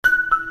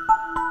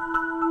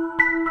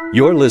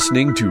You're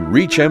listening to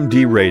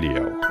ReachMD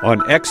Radio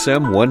on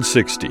XM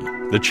 160,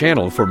 the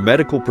channel for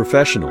medical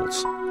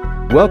professionals.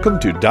 Welcome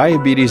to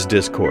Diabetes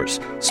Discourse,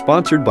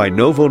 sponsored by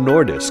Novo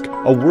Nordisk,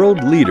 a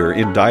world leader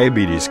in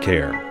diabetes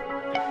care.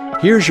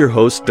 Here's your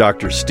host,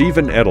 Dr.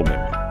 Stephen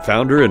Edelman,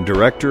 founder and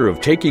director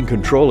of Taking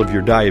Control of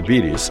Your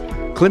Diabetes,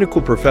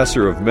 clinical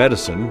professor of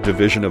medicine,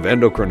 Division of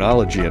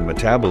Endocrinology and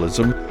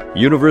Metabolism,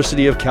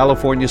 University of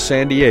California,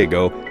 San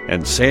Diego,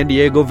 and San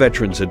Diego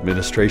Veterans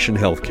Administration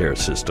Healthcare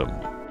System.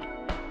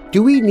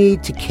 Do we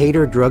need to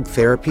cater drug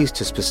therapies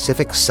to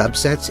specific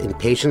subsets in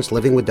patients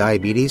living with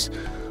diabetes?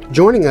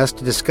 Joining us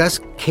to discuss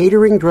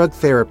catering drug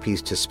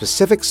therapies to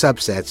specific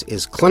subsets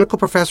is clinical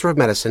professor of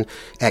medicine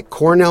at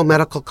Cornell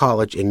Medical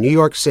College in New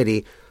York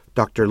City,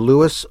 Dr.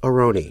 Louis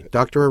Aronne.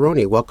 Dr.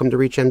 Aronne, welcome to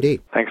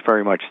ReachMD. Thanks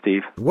very much,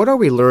 Steve. What are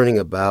we learning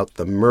about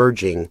the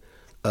merging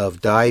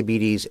of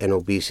diabetes and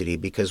obesity,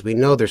 because we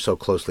know they're so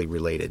closely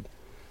related?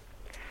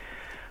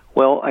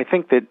 Well, I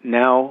think that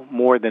now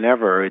more than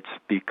ever it's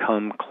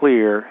become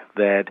clear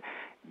that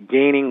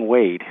gaining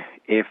weight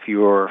if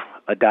you're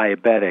a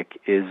diabetic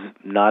is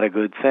not a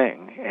good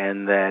thing,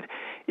 and that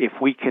if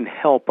we can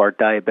help our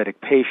diabetic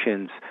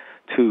patients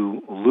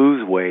to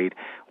lose weight,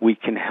 we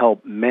can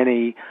help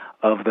many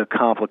of the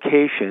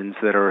complications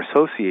that are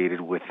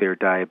associated with their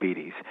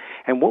diabetes.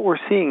 And what we're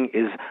seeing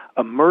is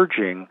a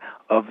merging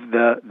of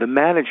the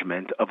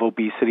management of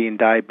obesity and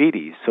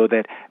diabetes, so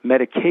that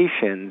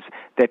medications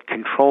that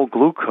control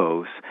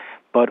glucose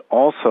but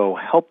also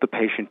help the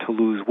patient to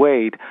lose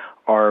weight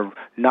are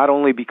not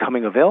only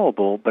becoming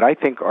available, but I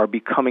think are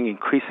becoming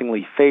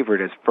increasingly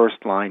favored as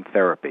first-line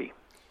therapy.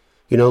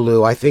 You know,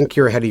 Lou, I think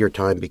you're ahead of your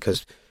time,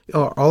 because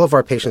all of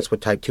our patients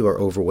with type 2 are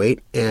overweight,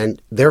 and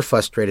they're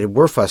frustrated.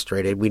 We're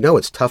frustrated. We know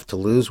it's tough to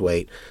lose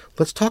weight.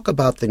 Let's talk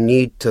about the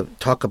need to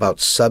talk about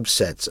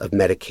subsets of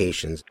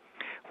medications.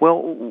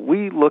 Well,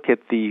 we look at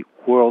the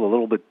world a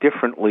little bit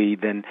differently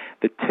than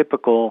the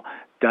typical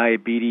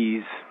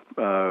diabetes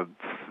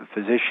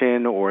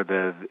physician or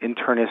the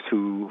internist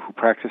who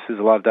practices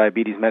a lot of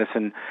diabetes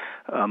medicine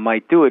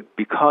might do it,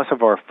 because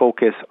of our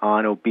focus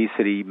on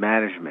obesity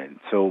management.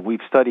 So we've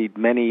studied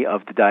many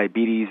of the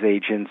diabetes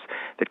agents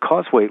that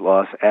cause weight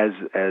loss as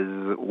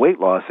weight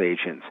loss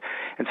agents.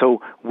 And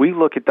so we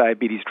look at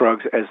diabetes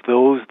drugs as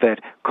those that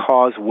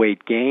cause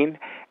weight gain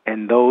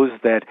and those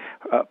that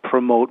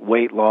promote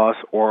weight loss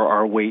or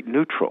are weight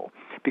neutral.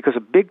 Because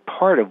a big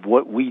part of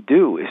what we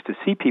do is to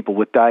see people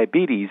with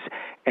diabetes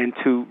and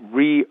to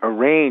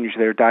rearrange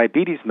their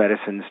diabetes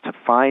medicines to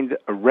find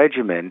a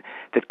regimen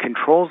that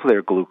controls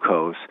their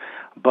glucose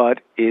but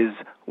is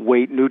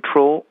weight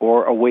neutral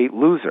or a weight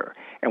loser.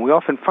 And we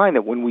often find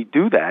that when we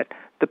do that,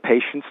 the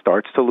patient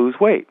starts to lose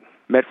weight.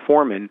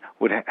 Metformin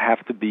would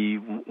have to be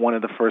one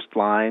of the first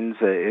lines,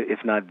 if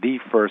not the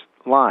first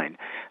line.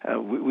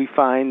 We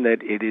find that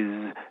it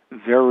is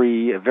a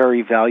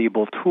very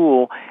valuable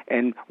tool,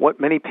 and what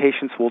many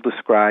patients will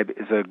describe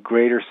is a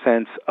greater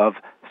sense of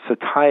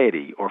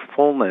satiety or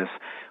fullness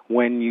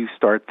when you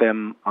start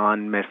them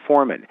on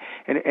metformin.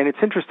 And it's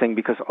interesting,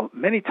 because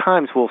many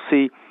times we'll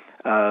see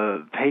a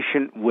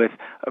patient with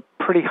a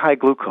pretty high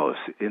glucose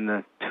in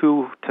the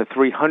 200 to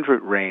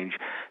 300 range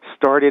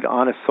started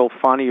on a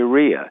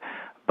sulfonylurea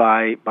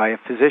by a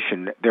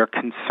physician. They're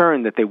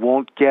concerned that they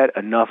won't get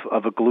enough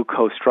of a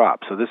glucose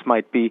drop. So this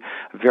might be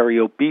a very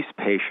obese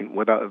patient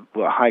with a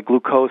high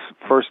glucose,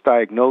 first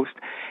diagnosed.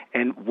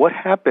 And what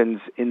happens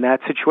in that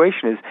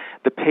situation is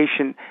the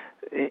patient,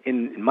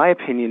 in my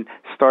opinion,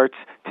 starts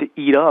to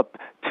eat up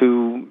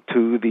to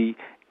the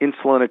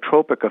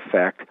insulinotropic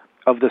effect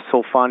of the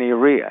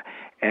sulfonylurea,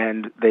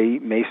 and they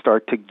may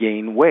start to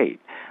gain weight.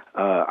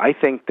 I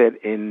think that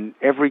in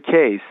every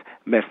case,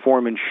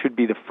 metformin should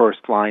be the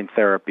first-line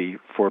therapy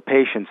for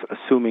patients,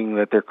 assuming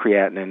that their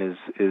creatinine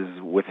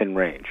is within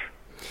range.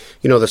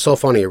 You know, the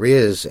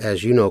sulfonylureas,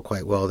 as you know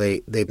quite well,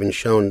 they've been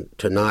shown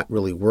to not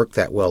really work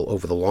that well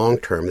over the long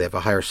term. They have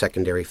a higher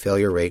secondary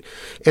failure rate.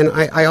 And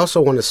I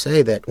also want to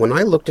say that when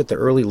I looked at the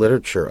early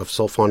literature of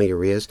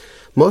sulfonylureas,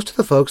 most of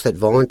the folks that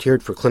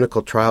volunteered for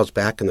clinical trials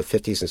back in the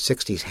 50s and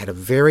 60s had a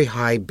very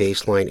high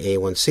baseline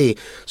A1C.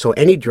 So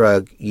any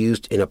drug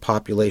used in a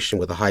population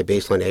with a high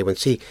baseline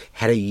A1C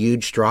had a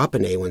huge drop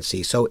in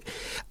A1C. So,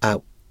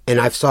 and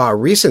I saw a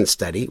recent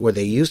study where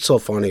they used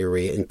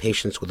sulfonylurea in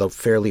patients with a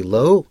fairly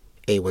low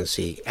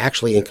A1C,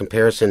 actually in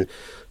comparison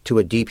to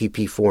a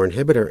DPP-4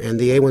 inhibitor, and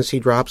the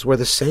A1C drops were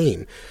the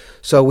same.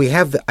 So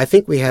I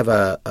think we have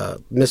a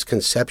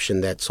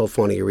misconception that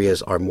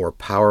sulfonylureas are more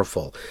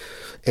powerful.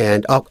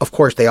 And of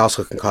course, they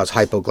also can cause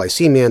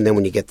hypoglycemia, and then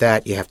when you get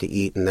that, you have to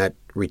eat, and that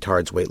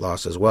retards weight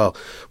loss as well.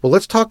 Well,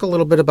 let's talk a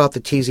little bit about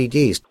the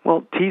TZDs.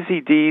 Well,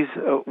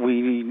 TZDs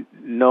we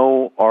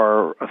know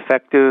are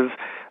effective.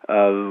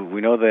 We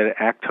know that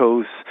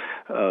Actos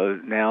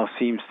now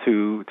seems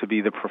to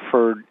be the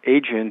preferred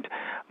agent,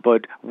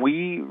 but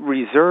we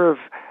reserve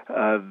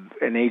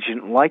an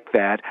agent like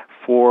that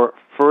for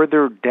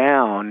further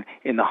down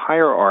in the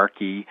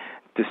hierarchy,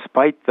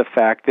 despite the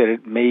fact that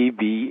it may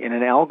be in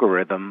an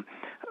algorithm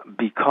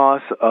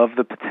because of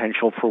the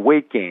potential for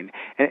weight gain.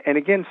 And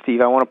again,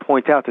 Steve, I want to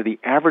point out that the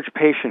average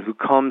patient who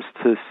comes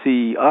to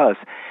see us,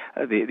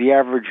 the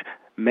average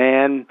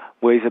man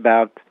weighs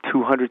about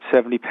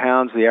 270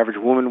 pounds. The average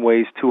woman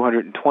weighs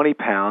 220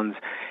 pounds.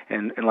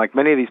 And like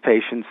many of these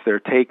patients, they're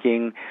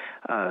taking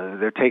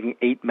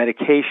 8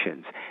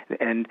 medications,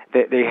 and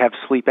they have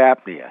sleep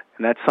apnea.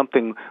 And that's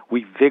something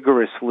we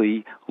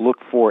vigorously look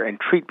for and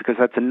treat, because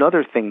that's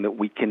another thing that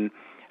we can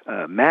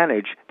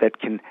manage that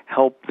can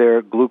help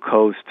their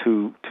glucose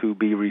to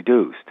be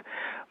reduced.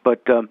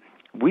 But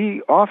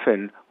we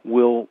often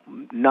will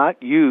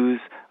not use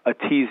a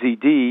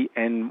TZD,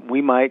 and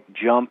we might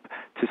jump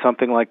to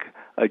something like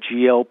a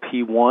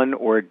GLP-1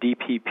 or a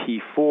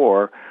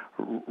DPP-4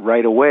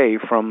 right away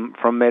from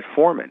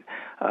metformin,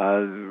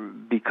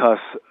 because,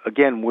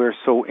 again, we're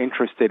so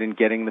interested in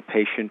getting the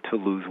patient to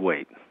lose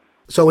weight.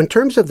 So in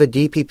terms of the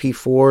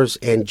DPP-4s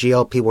and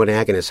GLP-1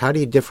 agonists, how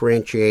do you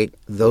differentiate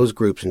those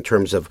groups in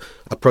terms of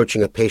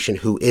approaching a patient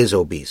who is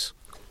obese?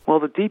 Well,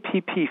 the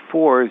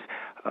DPP-4s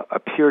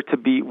appear to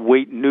be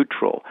weight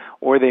neutral,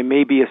 or they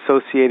may be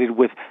associated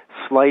with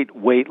slight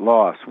weight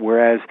loss,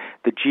 whereas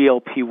the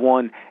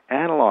GLP-1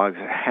 analogs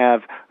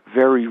have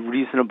very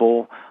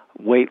reasonable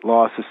weight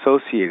loss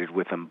associated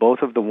with them.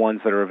 Both of the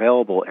ones that are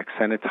available,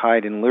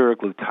 exenatide and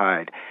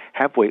liraglutide,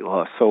 have weight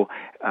loss. So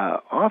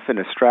often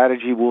a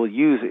strategy we'll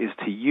use is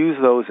to use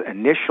those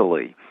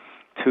initially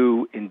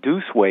to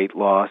induce weight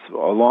loss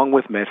along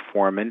with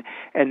metformin,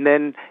 and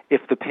then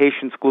if the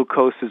patient's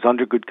glucose is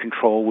under good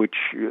control, which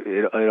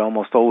it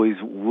almost always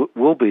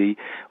will be,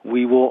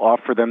 we will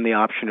offer them the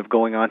option of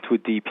going on to a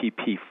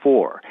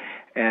DPP-4.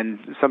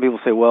 And some people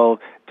say, well,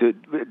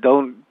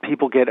 don't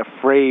people get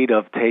afraid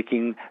of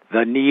taking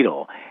the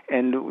needle?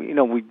 And,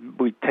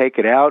 we take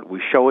it out,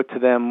 we show it to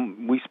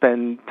them, we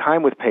spend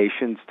time with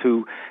patients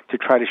to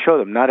try to show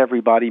them. Not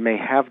everybody may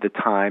have the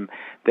time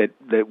that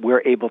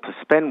we're able to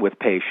spend with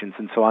patients,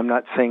 and so I'm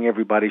not saying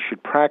everybody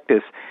should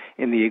practice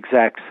in the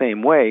exact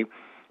same way,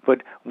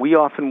 but we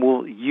often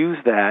will use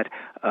that,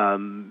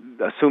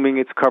 assuming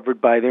it's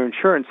covered by their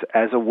insurance,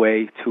 as a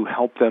way to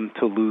help them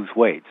to lose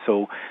weight.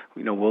 So,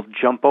 we'll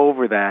jump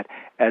over that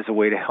as a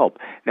way to help.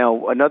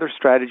 Now, another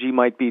strategy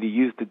might be to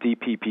use the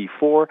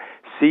DPP-4,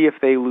 see if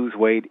they lose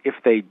weight. If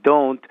they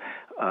don't,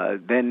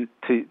 then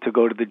to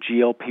go to the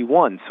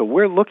GLP-1. So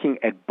we're looking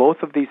at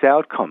both of these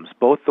outcomes,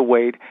 both the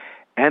weight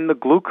and the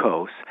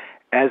glucose,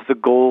 as the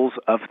goals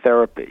of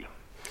therapy.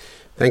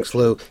 Thanks,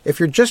 Lou. If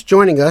you're just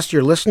joining us,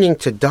 you're listening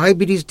to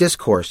Diabetes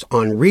Discourse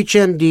on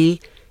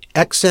ReachMD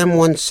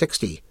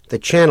XM160, the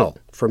channel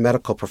for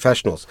medical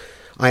professionals.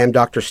 I am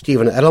Dr.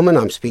 Stephen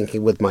Edelman. I'm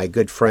speaking with my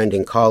good friend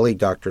and colleague,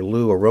 Dr.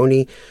 Lou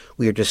Aronne.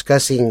 We are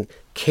discussing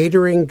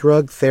catering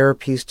drug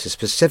therapies to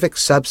specific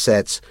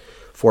subsets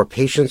for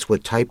patients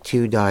with type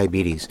 2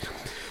 diabetes.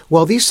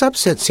 Well, these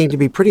subsets seem to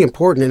be pretty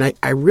important, and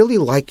I really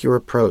like your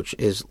approach,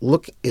 is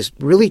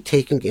really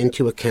taking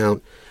into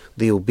account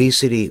the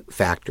obesity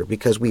factor,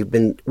 because we've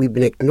been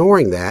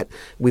ignoring that.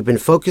 We've been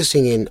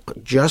focusing in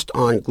just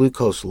on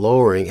glucose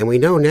lowering, and we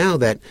know now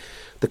that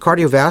the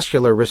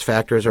cardiovascular risk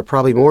factors are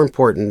probably more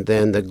important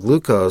than the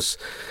glucose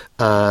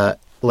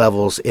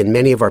levels in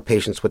many of our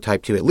patients with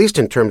type 2, at least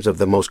in terms of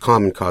the most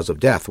common cause of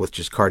death, which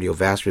is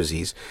cardiovascular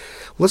disease.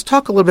 Let's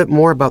talk a little bit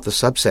more about the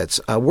subsets.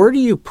 Where do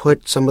you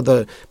put some of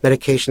the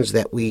medications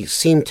that we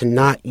seem to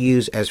not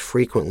use as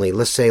frequently,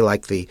 let's say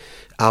like the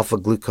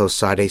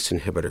alpha-glucosidase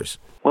inhibitors?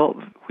 Well,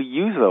 we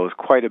use those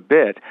quite a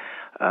bit.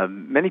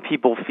 Many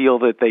people feel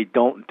that they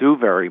don't do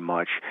very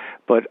much,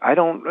 but I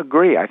don't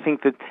agree. I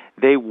think that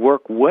they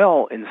work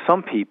well in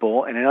some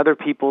people, and in other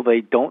people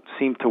they don't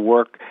seem to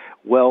work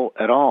well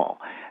at all.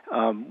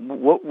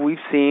 What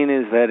we've seen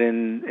is that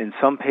in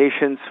some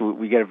patients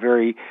we get a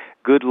very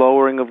good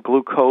lowering of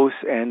glucose,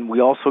 and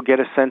we also get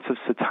a sense of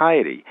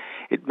satiety.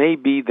 It may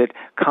be that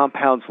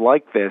compounds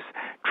like this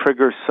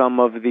trigger some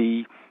of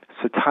the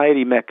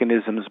satiety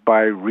mechanisms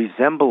by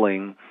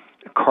resembling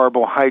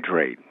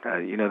carbohydrate.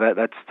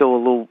 That's still a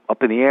little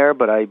up in the air,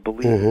 but I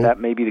believe that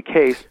may be the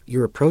case.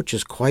 Your approach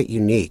is quite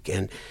unique,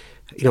 and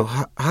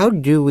how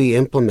do we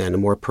implement a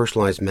more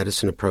personalized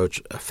medicine approach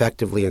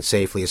effectively and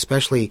safely,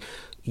 especially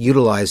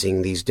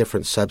utilizing these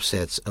different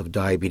subsets of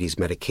diabetes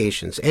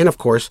medications and, of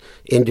course,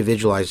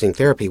 individualizing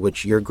therapy,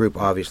 which your group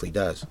obviously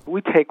does? We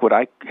take what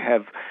I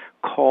have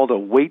called a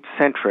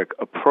weight-centric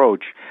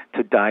approach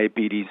to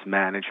diabetes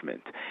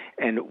management.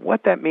 And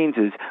what that means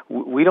is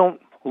we don't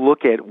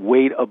look at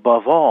weight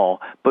above all,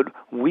 but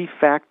we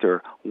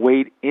factor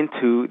weight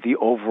into the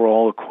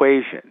overall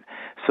equation,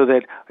 so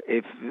that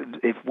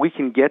if we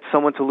can get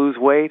someone to lose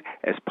weight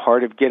as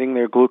part of getting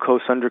their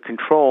glucose under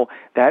control,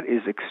 that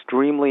is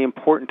extremely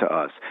important to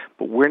us.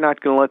 But we're not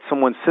going to let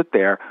someone sit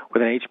there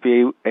with an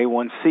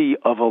HbA1c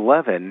of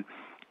 11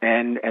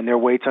 and their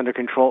weight's under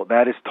control.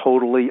 That is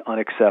totally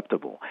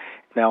unacceptable.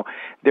 Now,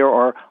 there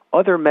are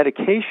other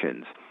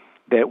medications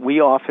that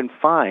we often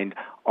find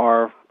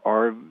are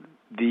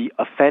the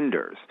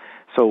offenders.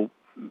 So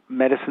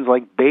medicines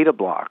like beta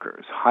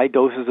blockers, high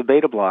doses of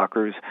beta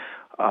blockers,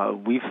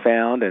 we've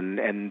found, and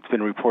it's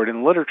been reported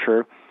in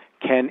literature,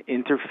 can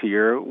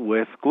interfere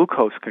with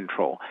glucose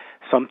control.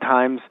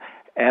 Sometimes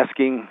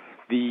asking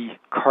the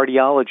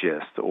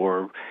cardiologist,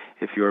 or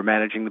if you're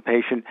managing the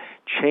patient,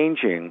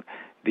 changing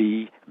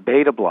the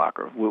beta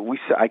blocker.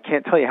 I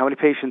can't tell you how many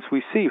patients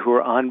we see who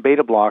are on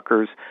beta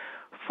blockers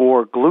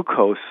for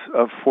glucose,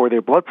 for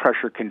their blood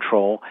pressure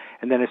control,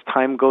 and then as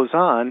time goes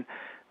on,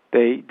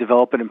 they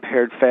develop an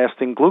impaired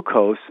fasting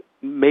glucose.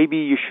 Maybe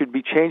you should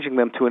be changing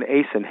them to an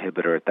ACE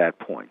inhibitor at that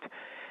point.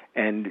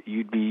 And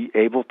you'd be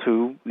able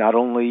to not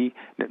only,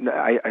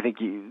 I think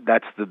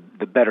that's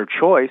the better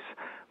choice,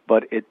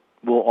 but it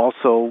will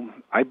also,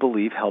 I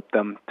believe, help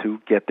them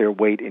to get their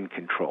weight in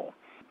control.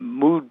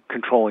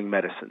 Mood-controlling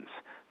medicines,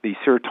 the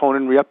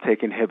serotonin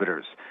reuptake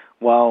inhibitors,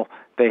 while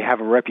they have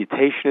a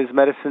reputation as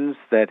medicines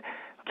that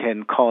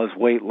can cause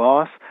weight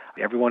loss,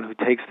 everyone who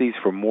takes these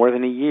for more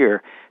than a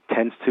year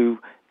tends to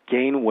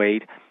gain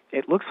weight.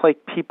 It looks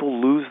like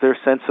people lose their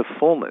sense of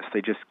fullness.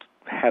 They just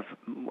have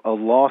a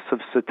loss of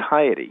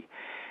satiety.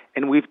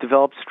 And we've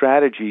developed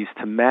strategies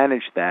to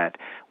manage that,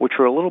 which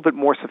are a little bit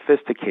more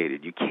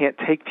sophisticated. You can't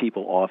take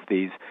people off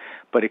these,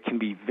 but it can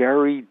be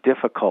very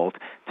difficult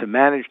to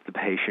manage the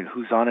patient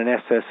who's on an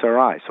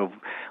SSRI. So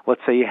let's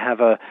say you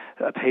have a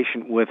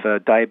patient with a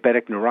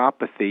diabetic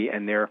neuropathy,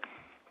 and they're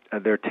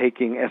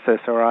taking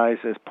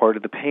SSRIs as part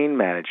of the pain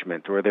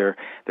management, or they're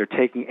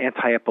taking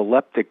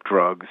anti-epileptic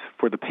drugs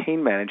for the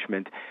pain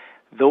management.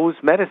 Those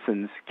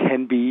medicines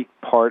can be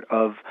part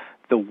of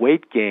the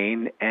weight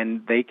gain,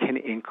 and they can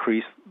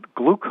increase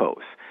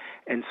glucose.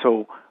 And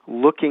so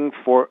looking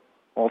for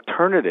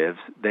alternatives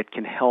that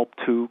can help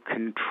to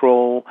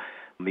control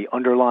the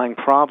underlying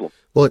problem.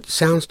 Well, it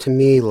sounds to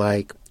me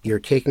like you're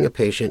taking a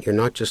patient, you're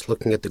not just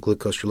looking at the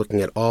glucose, you're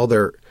looking at all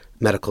their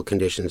medical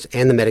conditions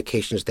and the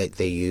medications that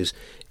they use,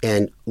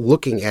 and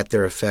looking at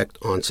their effect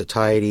on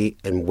satiety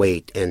and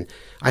weight. And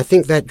I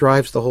think that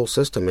drives the whole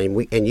system.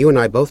 And you and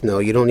I both know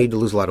you don't need to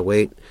lose a lot of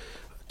weight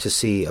to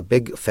see a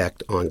big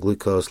effect on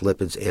glucose,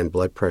 lipids, and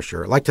blood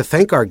pressure. I'd like to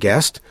thank our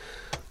guest,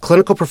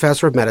 clinical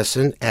professor of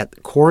medicine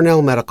at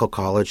Cornell Medical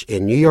College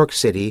in New York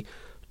City,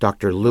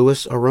 Dr.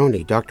 Louis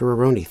Aronne. Dr.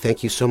 Aronne,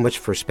 thank you so much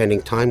for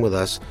spending time with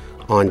us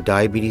on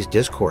Diabetes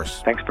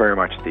Discourse. Thanks very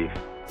much, Steve.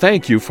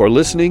 Thank you for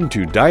listening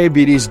to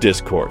Diabetes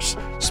Discourse,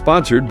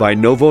 sponsored by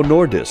Novo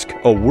Nordisk,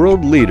 a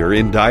world leader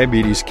in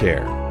diabetes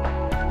care.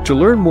 To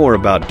learn more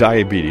about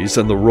diabetes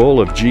and the role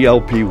of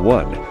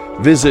GLP-1,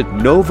 visit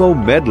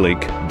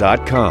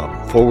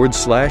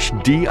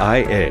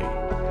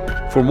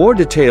novomedlink.com/DIA. For more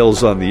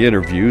details on the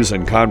interviews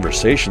and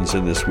conversations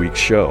in this week's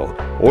show,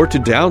 or to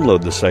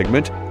download the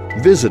segment,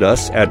 visit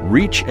us at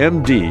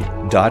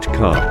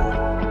reachmd.com.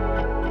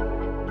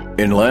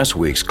 In last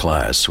week's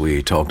class,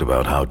 we talked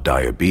about how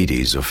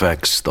diabetes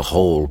affects the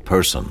whole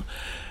person,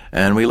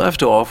 and we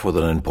left off with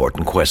an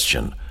important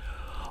question.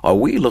 Are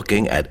we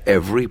looking at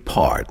every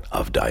part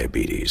of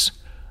diabetes?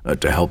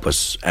 To help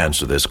us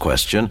answer this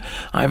question,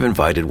 I've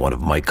invited one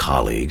of my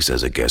colleagues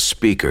as a guest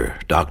speaker,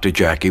 Dr.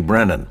 Jackie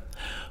Brennan,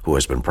 who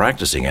has been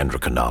practicing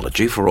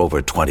endocrinology for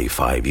over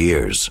 25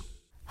 years.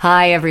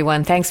 Hi,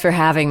 everyone. Thanks for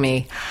having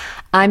me.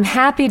 I'm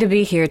happy to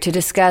be here to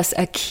discuss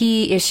a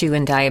key issue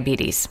in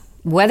diabetes,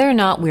 whether or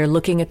not we're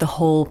looking at the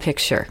whole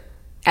picture.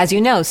 As you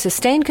know,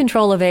 sustained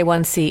control of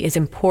A1C is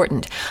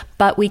important,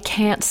 but we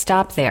can't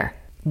stop there.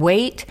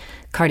 Weight,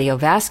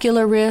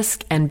 cardiovascular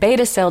risk, and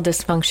beta cell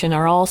dysfunction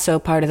are also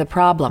part of the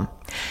problem.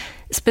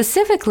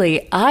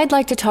 Specifically, I'd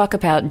like to talk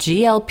about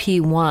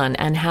GLP-1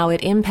 and how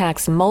it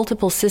impacts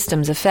multiple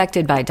systems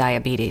affected by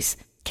diabetes.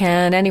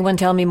 Can anyone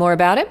tell me more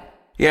about it?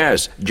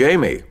 Yes,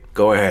 Jamie,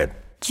 go ahead.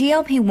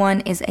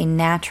 GLP-1 is a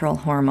natural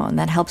hormone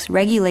that helps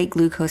regulate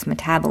glucose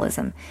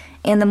metabolism,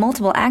 and the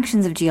multiple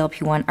actions of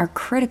GLP-1 are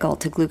critical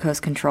to glucose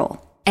control.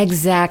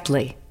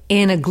 Exactly.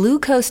 In a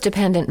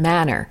glucose-dependent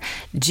manner,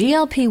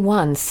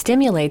 GLP-1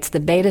 stimulates the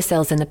beta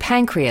cells in the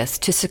pancreas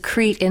to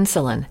secrete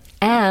insulin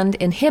and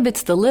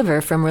inhibits the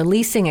liver from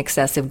releasing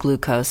excessive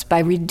glucose by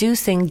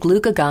reducing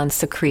glucagon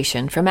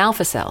secretion from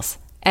alpha cells.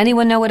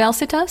 Anyone know what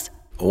else it does?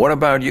 What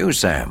about you,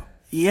 Sam?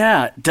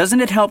 Yeah, doesn't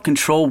it help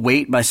control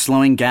weight by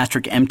slowing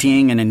gastric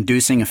emptying and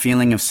inducing a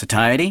feeling of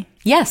satiety?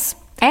 Yes.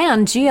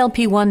 And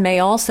GLP-1 may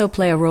also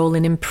play a role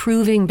in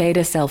improving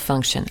beta cell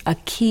function, a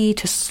key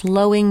to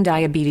slowing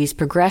diabetes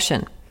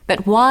progression.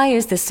 But why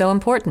is this so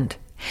important?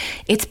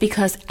 It's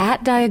because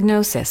at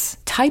diagnosis,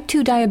 type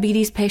 2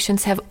 diabetes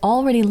patients have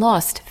already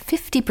lost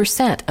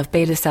 50% of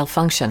beta cell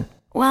function.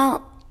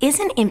 Well,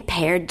 isn't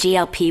impaired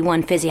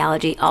GLP-1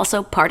 physiology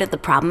also part of the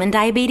problem in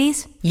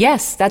diabetes?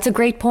 Yes, that's a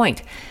great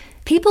point.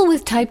 People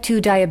with type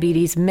 2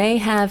 diabetes may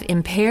have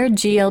impaired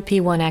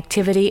GLP-1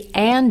 activity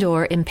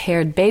and/or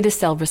impaired beta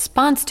cell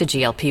response to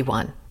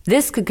GLP-1.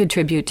 This could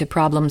contribute to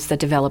problems that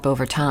develop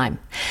over time.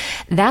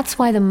 That's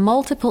why the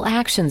multiple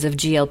actions of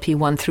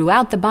GLP-1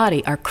 throughout the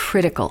body are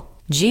critical.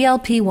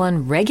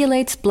 GLP-1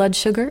 regulates blood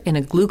sugar in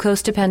a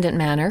glucose-dependent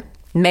manner,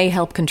 may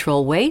help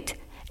control weight,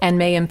 and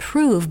may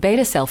improve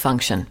beta cell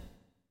function.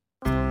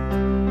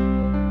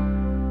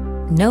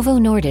 Novo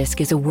Nordisk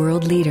is a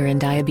world leader in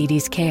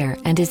diabetes care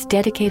and is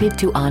dedicated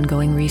to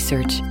ongoing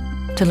research.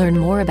 To learn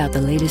more about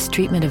the latest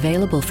treatment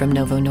available from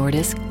Novo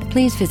Nordisk,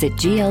 please visit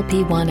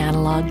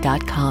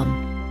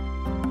glp1analog.com.